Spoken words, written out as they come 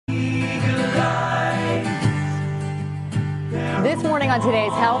This morning on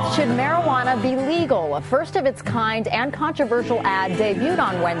Today's Health, should marijuana be legal? A first of its kind and controversial ad debuted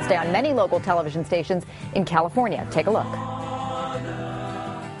on Wednesday on many local television stations in California. Take a look.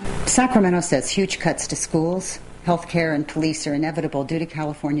 Sacramento says huge cuts to schools, health care, and police are inevitable due to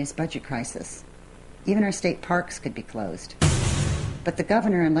California's budget crisis. Even our state parks could be closed. But the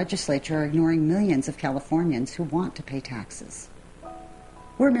governor and legislature are ignoring millions of Californians who want to pay taxes.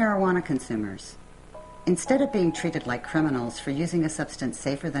 We're marijuana consumers. Instead of being treated like criminals for using a substance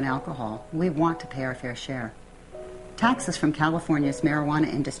safer than alcohol, we want to pay our fair share. Taxes from California's marijuana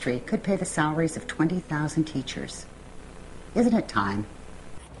industry could pay the salaries of 20,000 teachers. Isn't it time?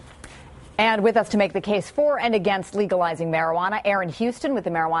 And with us to make the case for and against legalizing marijuana, Aaron Houston with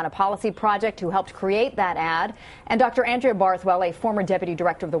the Marijuana Policy Project, who helped create that ad, and Dr. Andrea Barthwell, a former deputy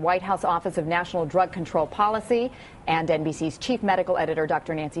director of the White House Office of National Drug Control Policy, and NBC's chief medical editor,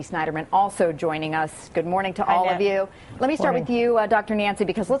 Dr. Nancy Snyderman, also joining us. Good morning to all of you. Let me start with you, Dr. Nancy,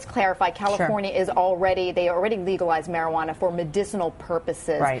 because let's clarify, California is already legalized marijuana for medicinal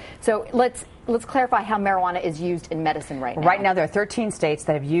purposes. Right. So let's clarify how marijuana is used in medicine right now. Right now, there are 13 states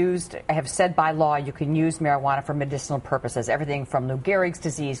that have said by law you can use marijuana for medicinal purposes. Everything from Lou Gehrig's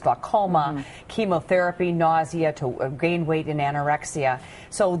disease, glaucoma, chemotherapy, nausea, to gain weight and anorexia.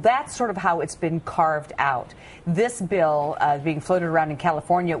 So that's sort of how it's been carved out. This bill being floated around in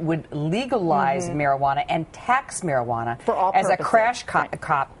California would legalize marijuana and tax marijuana for all as purposes. a crash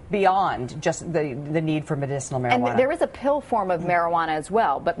cop beyond just the need for medicinal marijuana. And there is a pill form of marijuana as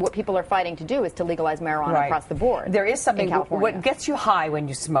well, but what people are fighting to do is to legalize marijuana across the board. There is something, in California. what gets you high when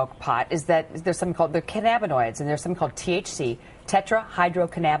you smoke pot is that there's something called the cannabinoids, and there's something called THC,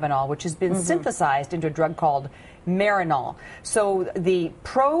 tetrahydrocannabinol, which has been synthesized into a drug called Marinol. So the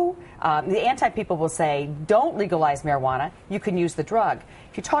anti-people will say, don't legalize marijuana, you can use the drug.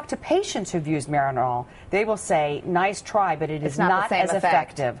 If you talk to patients who've used Marinol, they will say, nice try, but it is not as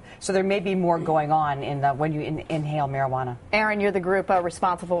effective. So there may be more going on when you inhale marijuana. Aaron, you're the group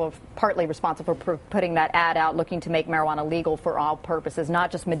partly responsible for putting that ad out, looking to make marijuana legal for all purposes,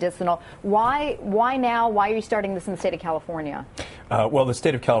 not just medicinal. Why now? Why are you starting this in the state of California? Well, the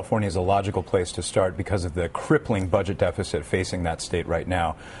state of California is a logical place to start because of the crippling budget deficit facing that state right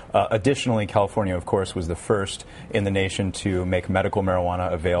now. Additionally, California, of course, was the first in the nation to make medical marijuana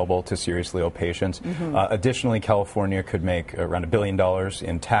available to seriously ill patients. Additionally, California could make around $1 billion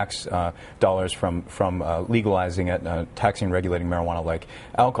in tax dollars from legalizing it, taxing and regulating marijuana like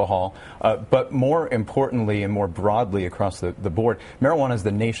alcohol. But more importantly and more broadly across the board, marijuana is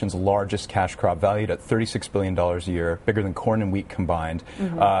the nation's largest cash crop, valued at $36 billion a year, bigger than corn and wheat combined.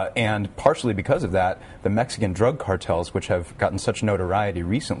 And partially because of that, the Mexican drug cartels, which have gotten such notoriety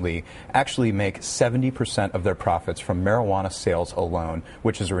recently, actually make 70% of their profits from marijuana sales alone,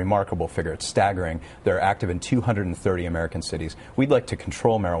 which is a remarkable figure. It's staggering. They're active in 230 American cities. We'd like to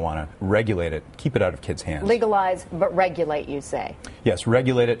control marijuana, regulate it, keep it out of kids' hands. Legalize, but regulate, you say? Yes,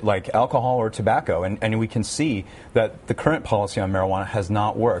 regulate it like alcohol or tobacco. And we can see that the current policy on marijuana has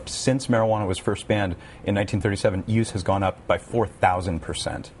not worked. Since marijuana was first banned in 1937, use has gone up by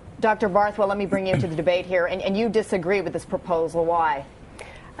 4,000%. Dr. Barthwell, let me bring you into the debate here. And you disagree with this proposal. Why?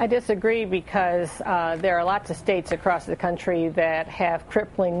 I disagree because there are lots of states across the country that have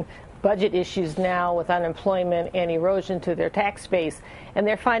crippling budget issues now with unemployment and erosion to their tax base, and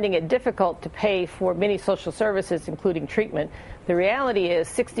they're finding it difficult to pay for many social services, including treatment. The reality is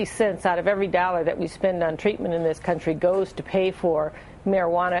 60 cents out of every dollar that we spend on treatment in this country goes to pay for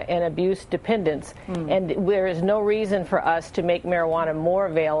marijuana and abuse dependence. And there is no reason for us to make marijuana more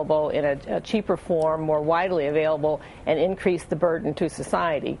available in a cheaper form, more widely available, and increase the burden to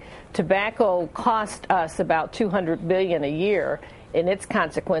society. Tobacco costs us about $200 billion a year in its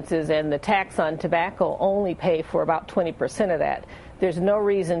consequences, and the tax on tobacco only pay for about 20% of that. There's no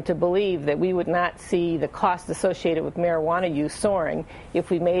reason to believe that we would not see the cost associated with marijuana use soaring if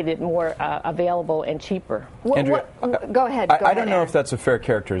we made it more available and cheaper. Andrea, go ahead. I don't know if that's a fair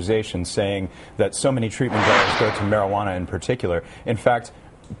characterization, saying that so many treatment dollars go to marijuana in particular. In fact,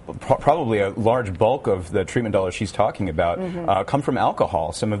 probably a large bulk of the treatment dollars she's talking about come from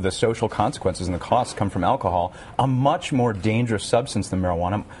alcohol. Some of the social consequences and the costs come from alcohol, a much more dangerous substance than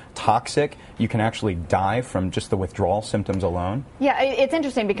marijuana. Toxic. You can actually die from just the withdrawal symptoms alone. Yeah, it's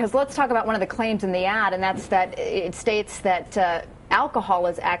interesting because let's talk about one of the claims in the ad, and that's that it states that alcohol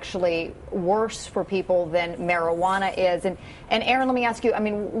is actually worse for people than marijuana is. And Aaron, let me ask you, I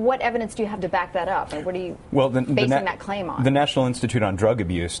mean, what evidence do you have to back that up? And what are you basing that claim on? The National Institute on Drug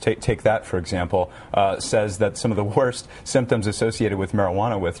Abuse, take that for example, says that some of the worst symptoms associated with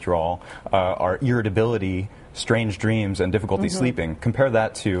marijuana withdrawal are irritability, strange dreams and difficulty sleeping. Compare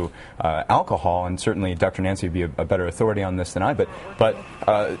that to alcohol, and certainly Dr. Nancy would be a better authority on this than I, but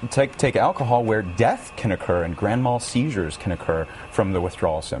take alcohol, where death can occur and grand mal seizures can occur from the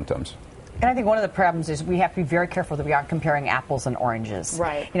withdrawal symptoms. And I think one of the problems is we have to be very careful that we aren't comparing apples and oranges.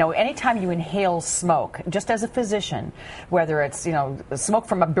 Right. You know, anytime you inhale smoke, just as a physician, whether it's, you know, smoke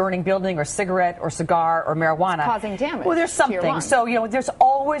from a burning building or cigarette or cigar or marijuana. It's causing damage. Well, there's to your something. lungs. So, you know, there's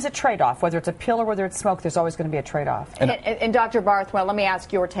always a trade-off. Whether it's a pill or whether it's smoke, there's always going to be a trade-off. And Dr. Barthwell, let me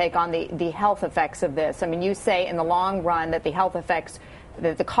ask your take on the health effects of this. I mean, you say in the long run that the health effects,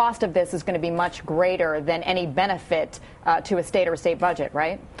 that the cost of this is going to be much greater than any benefit to a state or a state budget,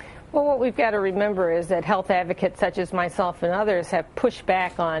 right? Well, what we've got to remember is that health advocates such as myself and others have pushed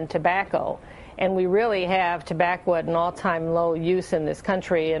back on tobacco. And we really have tobacco at an all-time low use in this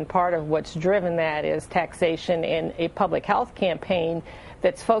country. And part of what's driven that is taxation and a public health campaign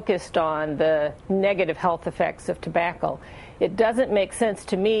that's focused on the negative health effects of tobacco. It doesn't make sense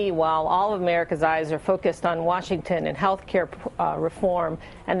to me, while all of America's eyes are focused on Washington and health care reform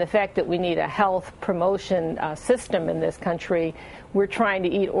and the fact that we need a health promotion system in this country, we're trying to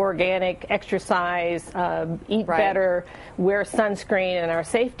eat organic, exercise, eat better, wear sunscreen and our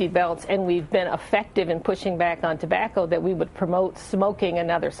safety belts, and we've been effective in pushing back on tobacco, that we would promote smoking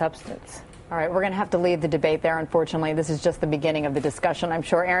another substance. All right, we're going to have to leave the debate there, unfortunately. This is just the beginning of the discussion, I'm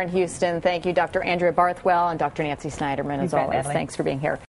sure. Erin Houston, thank you. Dr. Andrea Barthwell and Dr. Nancy Snyderman, as always. Thanks for being here.